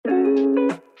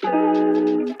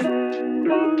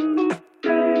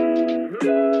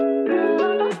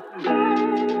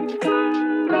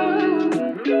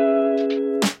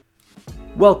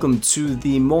Welcome to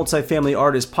the Multifamily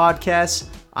Artist Podcast.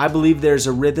 I believe there's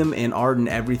a rhythm and art in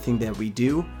everything that we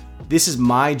do. This is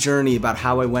my journey about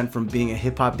how I went from being a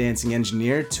hip-hop dancing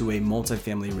engineer to a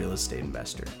multifamily real estate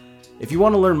investor. If you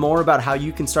want to learn more about how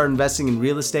you can start investing in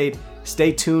real estate,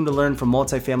 stay tuned to learn from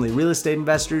multifamily real estate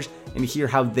investors and hear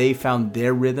how they found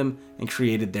their rhythm and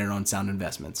created their own sound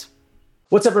investments.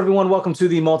 What's up, everyone? Welcome to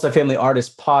the Multifamily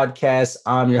Artist Podcast.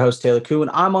 I'm your host, Taylor Koo,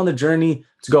 and I'm on the journey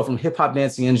to go from hip-hop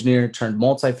dancing engineer turned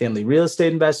multifamily real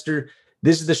estate investor.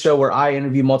 This is the show where I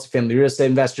interview multifamily real estate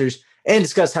investors and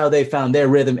discuss how they found their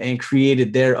rhythm and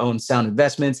created their own sound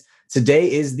investments.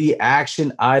 Today is the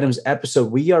Action Items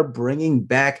episode. We are bringing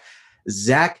back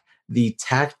Zack, the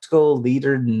Tactical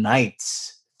Leader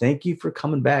Knights. Thank you for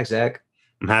coming back, Zack.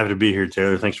 I'm happy to be here,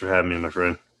 Taylor. Thanks for having me, my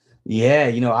friend.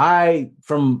 Yeah,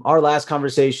 from our last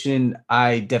conversation,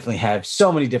 I definitely have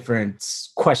so many different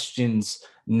questions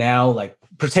now, like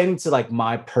pertaining to like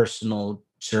my personal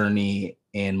journey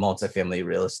in multifamily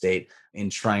real estate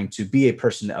and trying to be a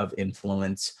person of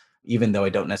influence, even though I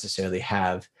don't necessarily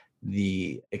have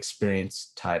the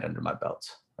experience tied under my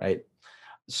belt, right?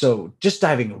 So just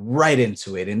diving right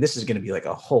into it, and this is going to be like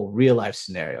a whole real life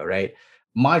scenario, right?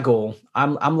 My goal,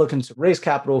 I'm looking to raise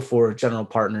capital for general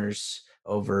partners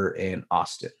over in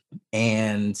Austin,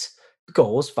 and the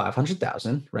goal is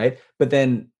 500,000, right? But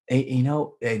then,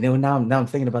 now I'm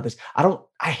thinking about this.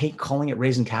 I hate calling it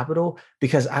raising capital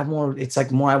because I want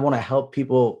to help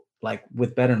people like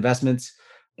with better investments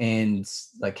and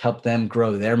like help them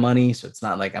grow their money. So it's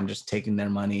not like I'm just taking their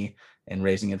money and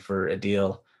raising it for a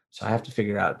deal. So I have to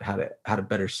figure out how to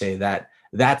better say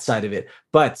that side of it.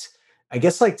 But I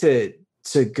guess like to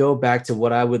go back to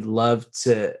what I would love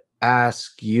to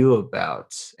ask you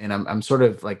about, and I'm sort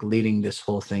of like leading this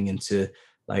whole thing into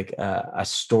like a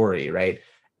story, right?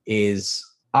 Is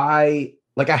I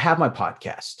have my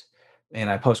podcast and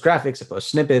I post graphics, I post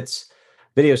snippets,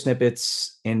 video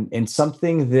snippets, and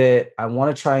something that I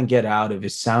want to try and get out of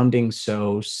is sounding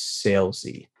so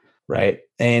salesy, right?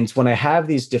 And when I have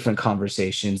these different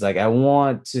conversations, like I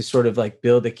want to sort of like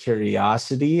build a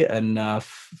curiosity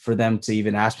enough for them to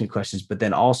even ask me questions, but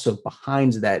then also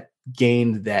behind that,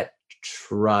 gain that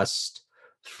trust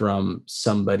from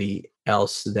somebody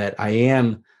else that I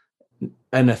am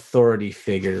an authority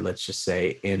figure, let's just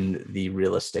say, in the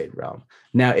real estate realm.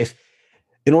 Now,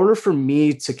 in order for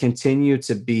me to continue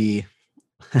to be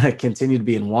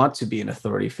and want to be an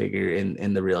authority figure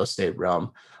in the real estate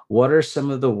realm, what are some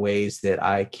of the ways that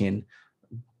I can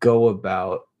go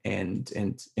about and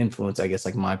influence, I guess,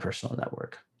 like my personal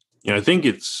network? I think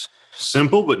it's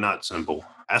simple, but not simple.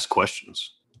 Ask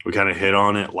questions. We kind of hit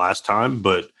on it last time,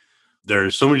 but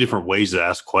there's so many different ways to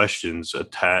ask questions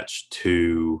attached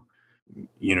to,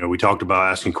 we talked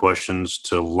about asking questions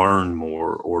to learn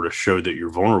more or to show that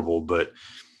you're vulnerable, but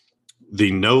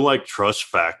the know, like, trust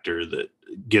factor that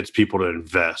gets people to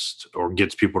invest or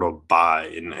gets people to buy.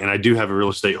 And I do have a real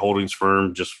estate holdings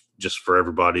firm just for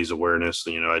everybody's awareness.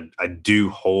 I do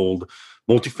hold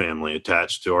multifamily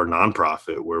attached to our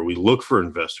nonprofit where we look for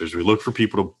investors. We look for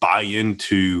people to buy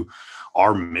into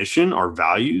our mission, our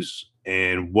values,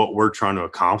 and what we're trying to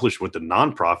accomplish with the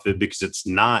nonprofit, because it's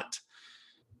not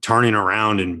turning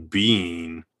around and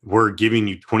we're giving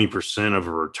you 20% of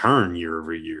a return year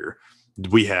over year.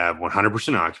 We have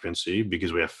 100% occupancy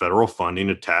because we have federal funding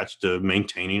attached to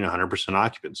maintaining 100%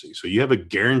 occupancy. So you have a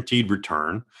guaranteed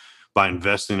return by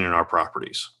investing in our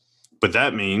properties. But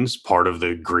that means part of the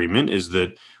agreement is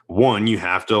that, one, you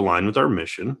have to align with our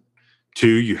mission. Two,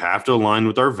 you have to align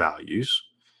with our values.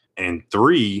 And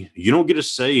three, you don't get a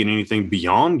say in anything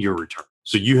beyond your return.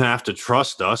 So you have to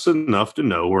trust us enough to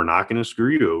know we're not going to screw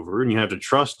you over. And you have to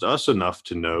trust us enough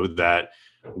to know that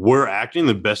we're acting in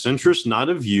the best interest, not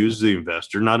of you as the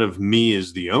investor, not of me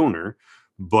as the owner,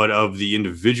 but of the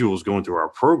individuals going through our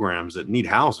programs that need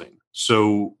housing.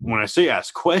 So when I say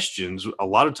ask questions, a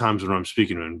lot of times when I'm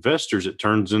speaking to investors, it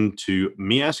turns into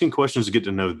me asking questions to get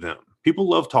to know them. People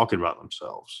love talking about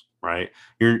themselves, right?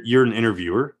 You're an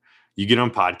interviewer. You get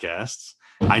on podcasts.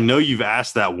 I know you've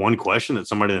asked that one question that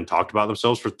somebody then talked about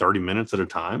themselves for 30 minutes at a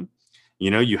time.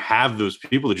 You have those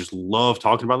people that just love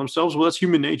talking about themselves. Well, that's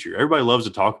human nature. Everybody loves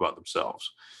to talk about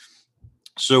themselves.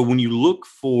 So when you look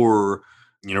for,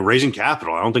 raising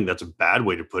capital, I don't think that's a bad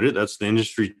way to put it. That's the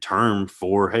industry term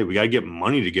for, hey, we got to get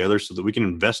money together so that we can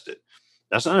invest it.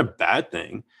 That's not a bad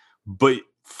thing. But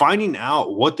finding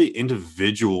out what the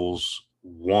individuals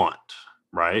want,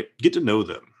 right? Get to know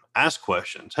them. Ask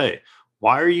questions. Hey,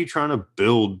 why are you trying to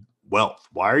build wealth?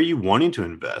 Why are you wanting to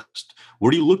invest?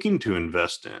 What are you looking to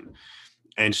invest in?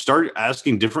 and start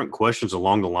asking different questions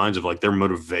along the lines of like their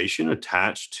motivation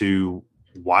attached to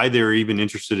why they're even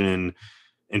interested in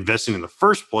investing in the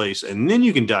first place. And then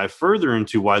you can dive further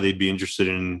into why they'd be interested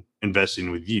in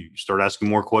investing with you. Start asking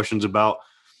more questions about,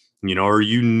 are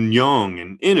you young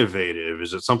and innovative?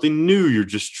 Is it something new you're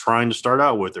just trying to start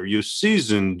out with? Are you a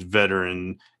seasoned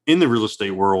veteran in the real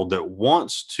estate world that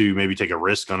wants to maybe take a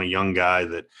risk on a young guy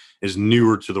that is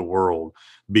newer to the world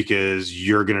because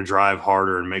you're going to drive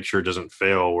harder and make sure it doesn't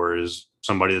fail, whereas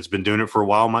somebody that's been doing it for a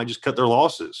while might just cut their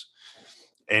losses?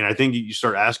 And I think you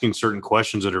start asking certain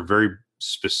questions that are very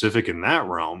specific in that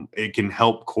realm. It can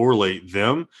help correlate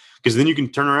them, because then you can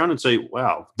turn around and say,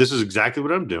 wow, this is exactly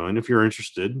what I'm doing. If you're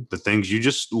interested, the things you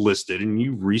just listed, and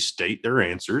you restate their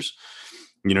answers.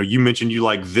 You mentioned you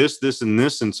like this, this, and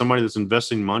this, and somebody that's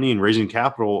investing money and raising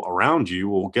capital around you.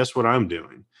 Well, guess what I'm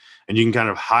doing? And you can kind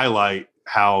of highlight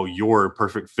how you're a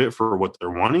perfect fit for what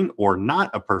they're wanting or not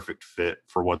a perfect fit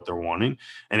for what they're wanting.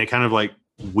 And it kind of like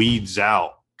weeds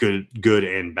out good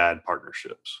and bad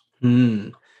partnerships.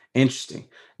 Interesting.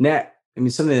 Now, I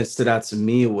mean, something that stood out to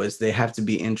me was they have to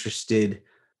be interested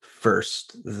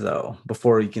first, though,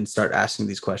 before you can start asking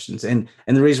these questions. And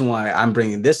the reason why I'm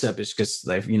bringing this up is because,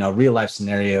 like, real life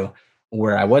scenario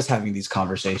where I was having these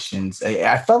conversations,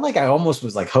 I felt like I almost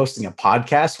was like hosting a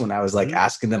podcast when I was like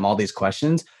asking them all these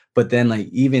questions. But then, like,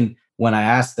 even when I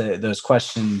asked those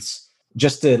questions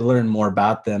just to learn more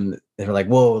about them, they were like,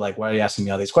 whoa, like, why are you asking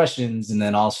me all these questions? And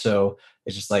then also,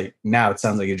 it's just like, now it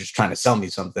sounds like you're just trying to sell me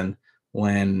something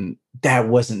when that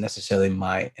wasn't necessarily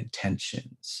my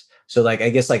intentions. So, like, I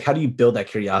guess, like, how do you build that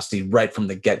curiosity right from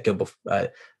the get-go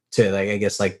to, like, I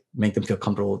guess, like, make them feel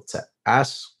comfortable to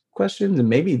ask questions? And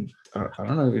maybe, I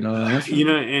don't know,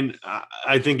 And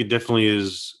I think it definitely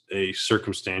is a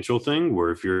circumstantial thing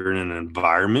where if you're in an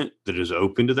environment that is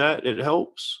open to that, it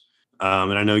helps.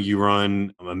 And I know you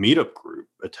run a meetup group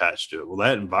attached to it. Well,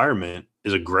 that environment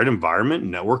is a great environment.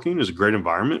 Networking is a great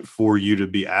environment for you to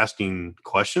be asking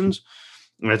questions.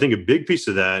 And I think a big piece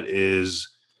of that is,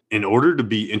 in order to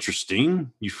be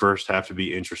interesting, you first have to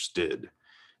be interested.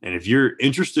 And if you're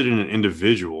interested in an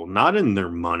individual, not in their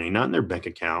money, not in their bank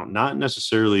account, not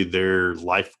necessarily their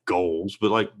life goals,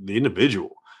 but like the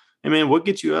individual, hey man, what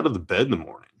gets you out of the bed in the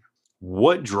morning?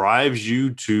 What drives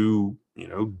you to,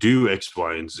 do X,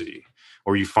 Y, and Z?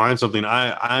 Or you find something.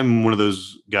 I'm one of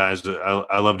those guys that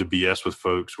I love to BS with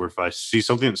folks, where if I see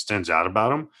something that stands out about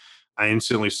them, I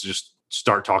instantly just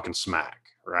start talking smack,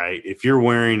 right? If you're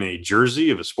wearing a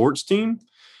jersey of a sports team,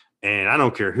 and I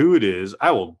don't care who it is, I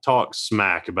will talk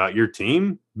smack about your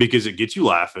team because it gets you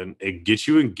laughing, it gets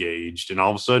you engaged, and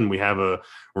all of a sudden we have a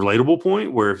relatable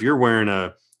point where if you're wearing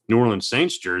a New Orleans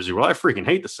Saints jersey, well, I freaking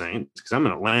hate the Saints because I'm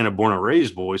an Atlanta born and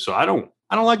raised boy, so I don't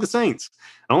like the Saints.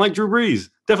 I don't like Drew Brees.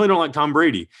 Definitely don't like Tom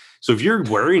Brady. So if you're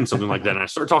wearing something like that and I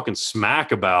start talking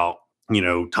smack about,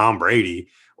 Tom Brady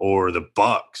or the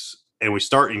Bucks, and we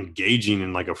start engaging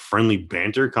in like a friendly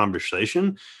banter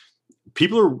conversation,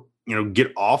 people are,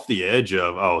 get off the edge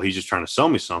of, oh, he's just trying to sell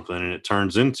me something. And it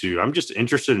turns into, I'm just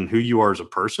interested in who you are as a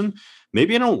person.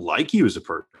 Maybe I don't like you as a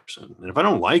person. And if I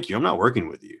don't like you, I'm not working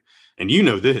with you. And you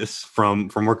know this from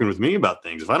working with me about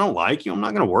things. If I don't like you, I'm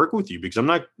not going to work with you because I'm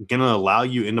not going to allow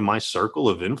you into my circle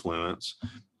of influence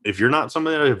if you're not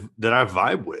somebody that I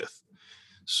vibe with.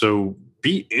 So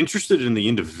be interested in the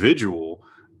individual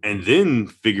and then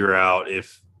figure out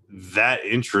if that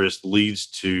interest leads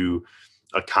to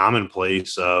a common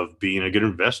place of being a good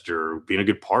investor, being a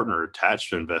good partner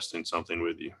attached to investing something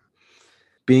with you.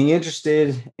 Being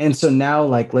interested. And so now,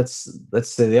 like, let's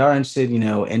say they are interested,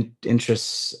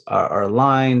 interests are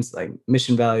aligned, like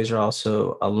mission values are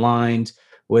also aligned.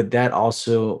 Would that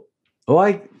also,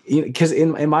 because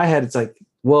in my head, it's like,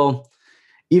 well,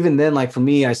 even then, like for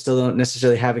me, I still don't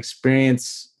necessarily have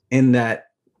experience in that,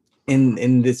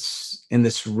 in this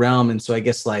realm. And so I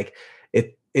guess, like,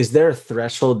 is there a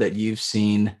threshold that you've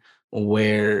seen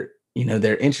where,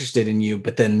 they're interested in you,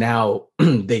 but then now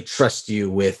they trust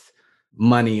you with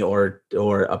money or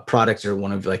a product or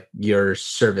one of like your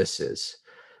services?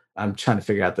 I'm trying to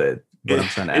figure out what I'm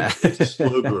trying to add. It's a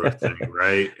slow growth thing,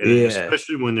 right? And Yeah.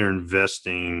 especially when they're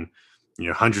investing,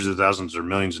 hundreds of thousands or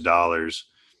millions of dollars,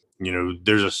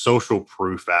 there's a social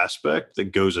proof aspect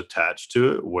that goes attached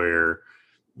to it where,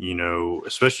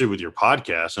 especially with your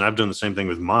podcast, and I've done the same thing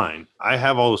with mine. I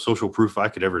have all the social proof I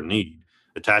could ever need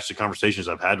attached to conversations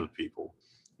I've had with people,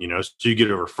 so you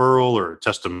get a referral or a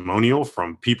testimonial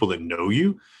from people that know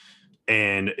you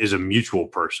and is a mutual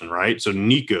person, right? So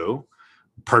Nico,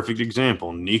 perfect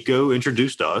example. Nico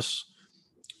introduced us.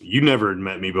 You never had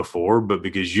met me before, but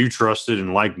because you trusted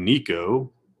and liked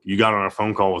Nico, you got on a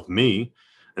phone call with me,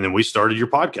 and then we started your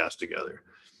podcast together.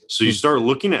 So you start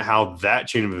looking at how that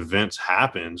chain of events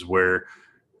happens, where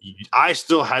I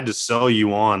still had to sell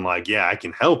you on like, yeah, I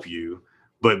can help you.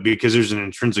 But because there's an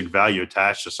intrinsic value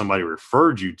attached to somebody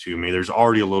referred you to me, there's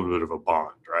already a little bit of a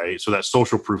bond, right? So that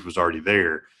social proof was already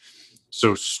there.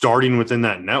 So starting within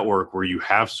that network where you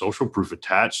have social proof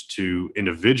attached to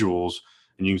individuals,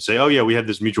 and you can say, oh, yeah, we had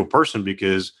this mutual person,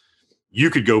 because you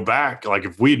could go back. Like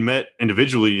if we'd met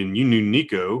individually and you knew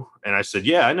Nico, and I said,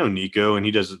 yeah, I know Nico and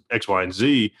he does X, Y, and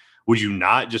Z, would you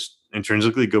not just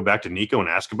intrinsically go back to Nico and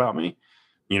ask about me?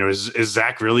 Is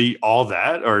Zack really all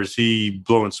that, or is he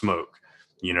blowing smoke?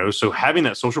 So having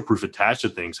that social proof attached to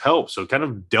things helps. So kind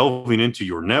of delving into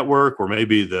your network, or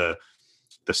maybe the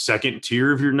second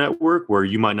tier of your network, where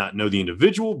you might not know the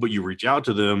individual, but you reach out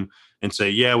to them and say,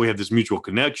 yeah, we have this mutual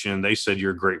connection. They said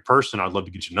you're a great person. I'd love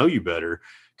to get to know you better.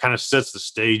 Kind of sets the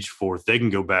stage for if they can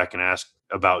go back and ask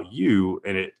about you,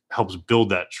 and it helps build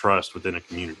that trust within a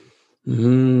community.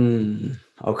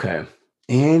 Okay.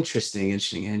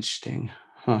 Interesting.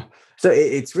 Huh. So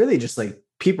it's really just like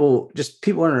people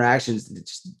interactions,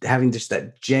 just having just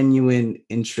that genuine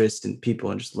interest in people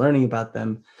and just learning about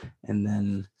them. And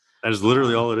then that is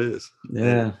literally all it is.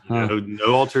 Yeah.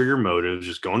 No ulterior motives,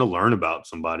 just going to learn about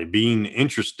somebody, being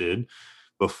interested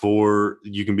before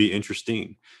you can be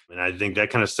interesting. And I think that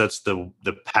kind of sets the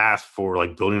path for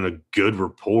like building a good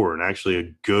rapport and actually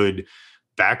a good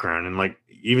background. And like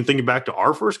even thinking back to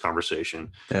our first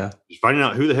conversation, just finding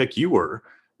out who the heck you were.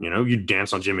 You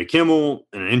dance on Jimmy Kimmel,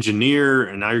 an engineer,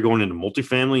 and now you're going into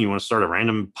multifamily. You want to start a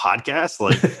random podcast.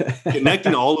 Like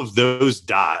connecting all of those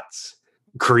dots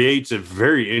creates a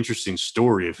very interesting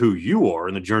story of who you are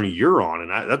and the journey you're on.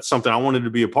 And that's something I wanted to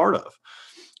be a part of.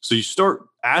 So you start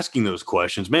asking those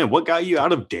questions, man, what got you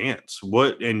out of dance?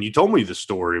 And you told me the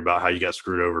story about how you got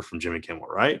screwed over from Jimmy Kimmel,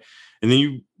 right? And then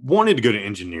you wanted to go to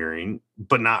engineering,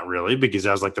 but not really, because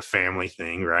that was like the family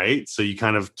thing, right? So you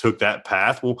kind of took that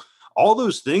path. Well, all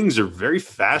those things are very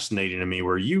fascinating to me,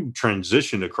 where you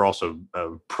transitioned across a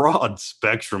broad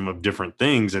spectrum of different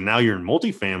things. And now you're in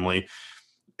multifamily,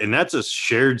 and that's a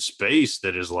shared space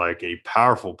that is like a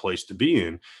powerful place to be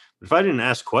in. If I didn't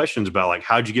ask questions about like,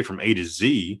 how'd you get from A to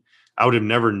Z, I would have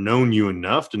never known you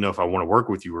enough to know if I want to work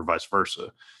with you or vice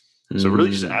versa. So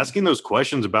really just asking those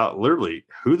questions about literally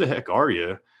who the heck are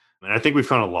you? And I think we've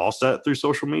kind of lost that through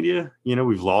social media.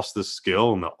 We've lost the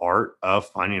skill and the art of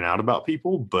finding out about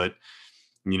people, but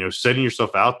setting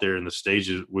yourself out there in the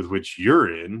stages with which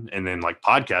you're in, and then like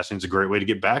podcasting is a great way to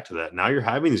get back to that. Now you're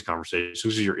having these conversations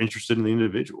because you're interested in the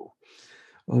individual.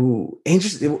 Oh,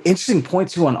 interesting point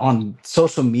too on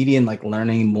social media and like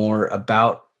learning more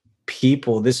about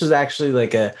people. This was actually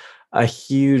like a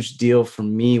huge deal for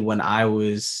me when I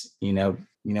was,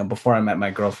 before I met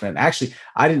my girlfriend. Actually,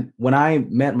 when I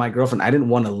met my girlfriend, I didn't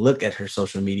want to look at her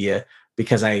social media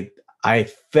because I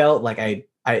felt like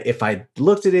if I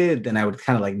looked at it, then I would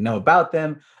kind of like know about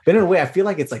them. But in a way, I feel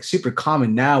like it's like super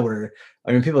common now where,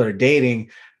 people are dating.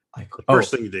 Like the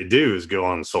first thing they do is go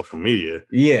on social media.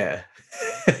 Yeah.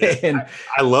 And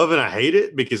I love and I hate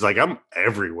it because like I'm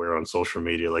everywhere on social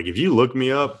media. Like if you look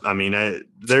me up,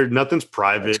 nothing's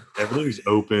private. Everything's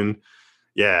open.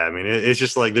 Yeah. It's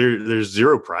just like there's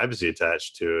zero privacy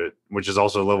attached to it, which is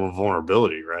also a level of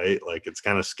vulnerability, right? Like it's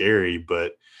kind of scary,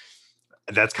 but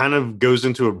that's kind of goes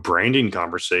into a branding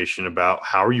conversation about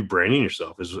how are you branding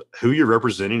yourself, is who you're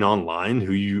representing online,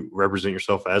 who you represent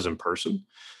yourself as in person.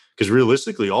 Because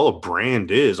realistically, all a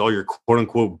brand is, all your quote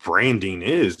unquote branding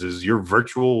is your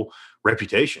virtual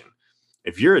reputation.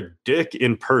 If you're a dick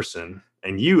in person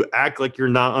and you act like you're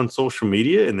not on social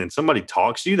media, and then somebody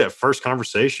talks to you, that first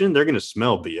conversation, they're going to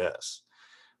smell BS,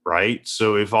 right?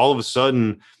 So if all of a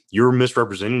sudden you're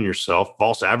misrepresenting yourself,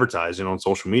 false advertising on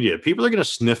social media, people are going to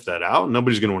sniff that out. And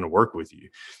nobody's going to want to work with you.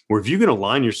 Or if you can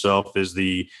align yourself as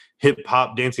the hip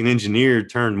hop dancing engineer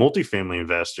turned multifamily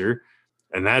investor,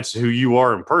 and that's who you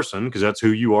are in person, because that's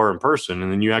who you are in person, and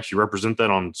then you actually represent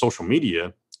that on social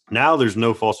media, now there's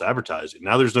no false advertising.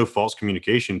 Now there's no false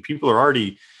communication. People are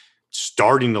already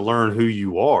starting to learn who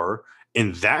you are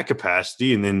in that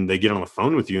capacity, and then they get on the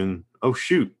phone with you and, oh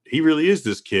shoot, he really is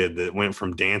this kid that went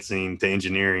from dancing to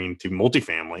engineering to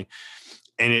multifamily.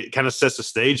 And it kind of sets the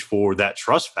stage for that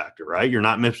trust factor, right? You're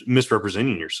not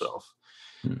misrepresenting yourself.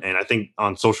 And I think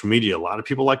on social media, a lot of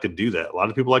people like to do that. A lot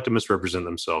of people like to misrepresent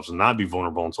themselves and not be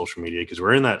vulnerable on social media, because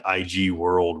we're in that IG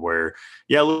world where,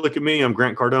 yeah, look at me, I'm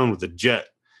Grant Cardone with a jet.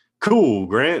 Cool,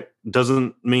 Grant.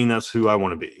 Doesn't mean that's who I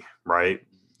want to be, right?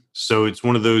 So it's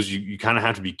one of those, you kind of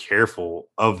have to be careful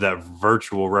of that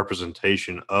virtual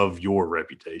representation of your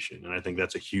reputation. And I think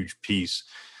that's a huge piece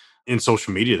in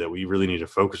social media that we really need to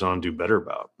focus on and do better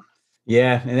about.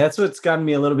 Yeah, and that's what's gotten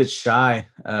me a little bit shy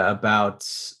about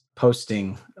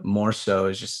posting more so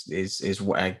is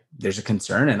why there's a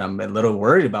concern and I'm a little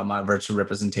worried about my virtual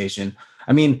representation.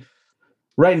 I mean,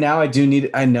 right now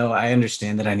I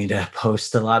understand that I need to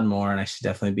post a lot more and I should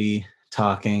definitely be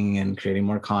talking and creating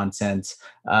more content.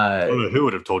 Uh Who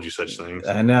would have told you such things?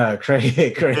 I know, crazy.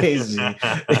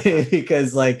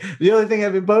 Because like the only thing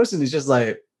I've been posting is just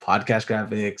like podcast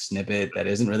graphic snippet that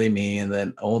isn't really me, and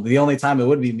then the only time it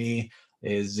would be me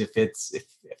is if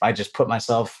I just put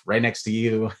myself right next to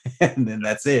you, and then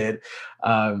that's it.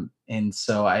 And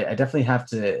so I definitely have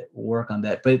to work on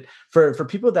that. But for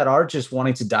people that are just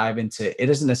wanting to dive into, it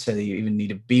doesn't necessarily even need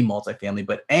to be multifamily,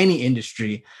 but any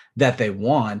industry that they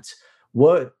want,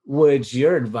 what would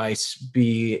your advice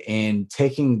be in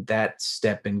taking that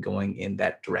step and going in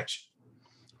that direction?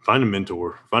 Find a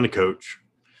mentor, find a coach,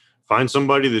 find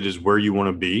somebody that is where you want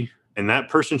to be, and that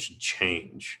person should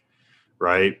change,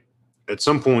 right? At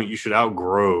some point, you should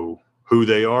outgrow who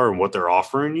they are and what they're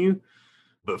offering you.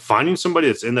 But finding somebody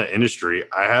that's in that industry,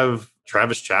 I have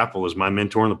Travis Chappell as my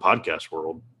mentor in the podcast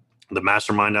world. The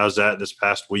mastermind I was at this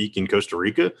past week in Costa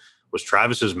Rica was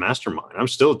Travis's mastermind. I'm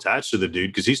still attached to the dude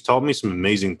because he's taught me some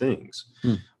amazing things.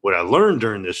 What I learned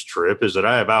during this trip is that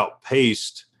I have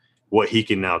outpaced what he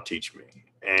can now teach me.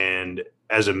 And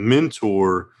as a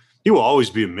mentor, he will always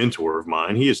be a mentor of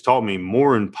mine. He has taught me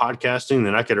more in podcasting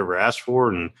than I could ever ask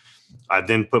for. And I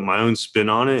then put my own spin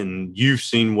on it. And you've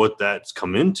seen what that's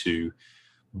come into.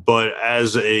 But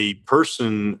as a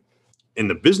person in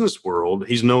the business world,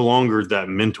 he's no longer that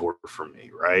mentor for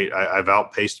me, right? I've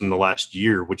outpaced him the last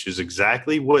year, which is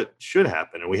exactly what should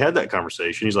happen. And we had that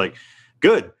conversation. He's like,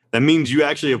 good. That means you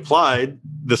actually applied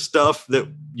the stuff that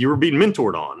you were being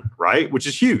mentored on, right? Which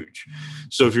is huge.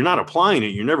 So if you're not applying it,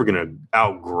 you're never going to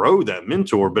outgrow that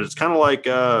mentor. But it's kind of like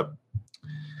a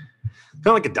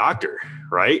doctor,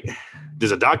 right?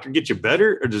 Does a doctor get you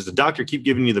better, or does the doctor keep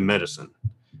giving you the medicine,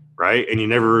 right? And you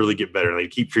never really get better. They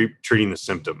keep treating the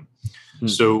symptom.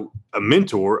 So a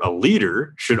mentor, a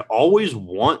leader, should always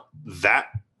want that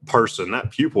person,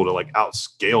 that pupil, to like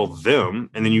outscale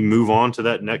them. And then you move on to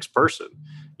that next person.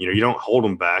 You know, you don't hold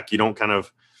them back. You don't kind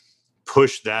of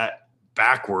push that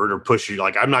backward or push you.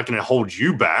 Like, I'm not going to hold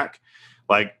you back.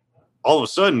 Like, all of a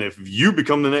sudden, if you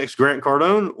become the next Grant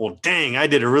Cardone, well, dang, I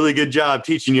did a really good job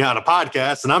teaching you how to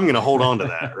podcast, and I'm going to hold on to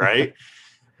that, right?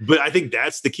 But I think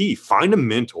that's the key. Find a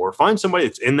mentor. Find somebody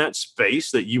that's in that space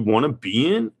that you want to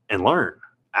be in and learn.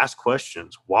 Ask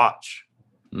questions. Watch.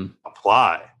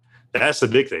 Apply. That's the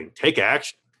big thing. Take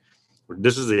action.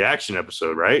 This is the action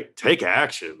episode, right? Take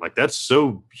action. Like, that's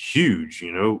so huge.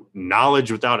 You know,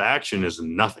 knowledge without action is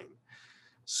nothing.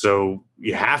 So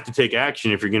you have to take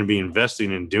action if you're going to be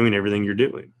investing and doing everything you're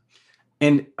doing.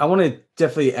 And I want to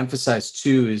definitely emphasize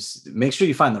too, is make sure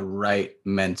you find the right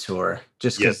mentor.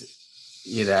 Just because,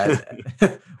 you know,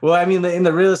 well, I mean, in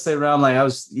the real estate realm, like I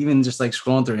was even just like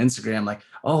scrolling through Instagram, like,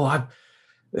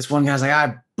 this one guy's like,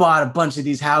 I bought a bunch of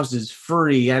these houses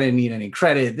free. I didn't need any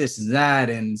credit, this and that.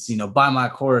 And, you know, buy my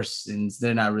course. And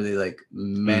they're not really like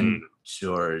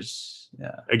mentors.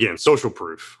 Yeah. Again, social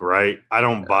proof, right? I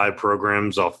don't buy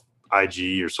programs off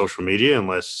IG or social media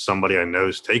unless somebody I know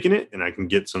is taking it and I can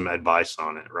get some advice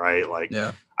on it, right? Like,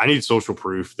 I need social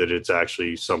proof that it's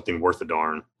actually something worth a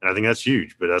darn. And I think that's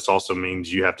huge, but that also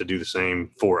means you have to do the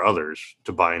same for others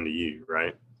to buy into you,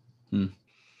 right?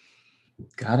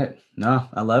 Got it. No,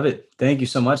 I love it. Thank you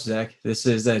so much, Zach. This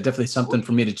is definitely something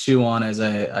for me to chew on as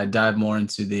I dive more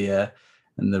into the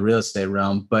real estate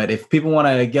realm. But if people want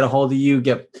to get a hold of you,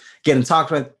 get in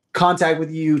contact with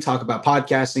you, talk about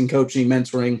podcasting, coaching,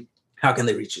 mentoring, how can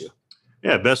they reach you?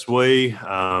 Yeah, best way,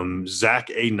 Zack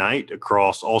A. Knight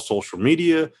across all social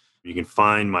media. You can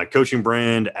find my coaching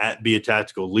brand at Be a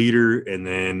Tactical Leader. And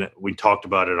then we talked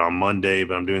about it on Monday,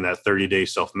 but I'm doing that 30-day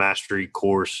self-mastery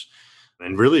course.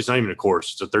 And really, it's not even a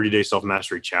course. It's a 30-day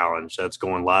self-mastery challenge that's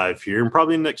going live here in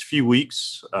probably the next few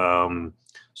weeks.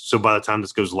 So by the time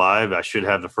this goes live, I should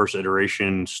have the first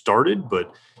iteration started,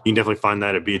 but you can definitely find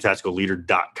that at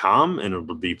beatacticalleader.com, and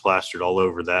it'll be plastered all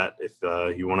over that if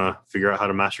you want to figure out how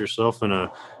to master yourself in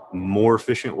a more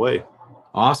efficient way.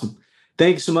 Awesome.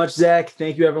 Thank you so much, Zach.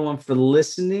 Thank you, everyone, for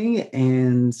listening,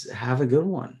 and have a good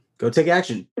one. Go take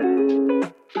action.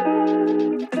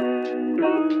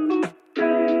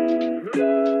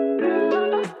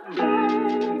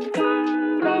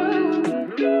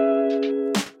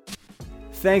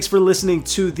 Thanks for listening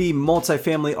to the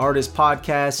Multifamily Artist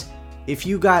Podcast. If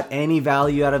you got any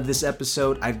value out of this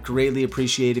episode, I'd greatly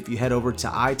appreciate if you head over to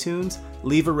iTunes,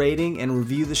 leave a rating, and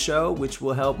review the show, which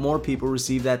will help more people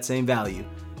receive that same value.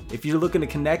 If you're looking to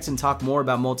connect and talk more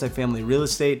about multifamily real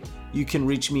estate, you can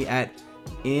reach me at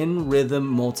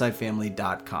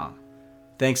inrhythmmultifamily.com.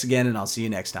 Thanks again, and I'll see you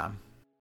next time.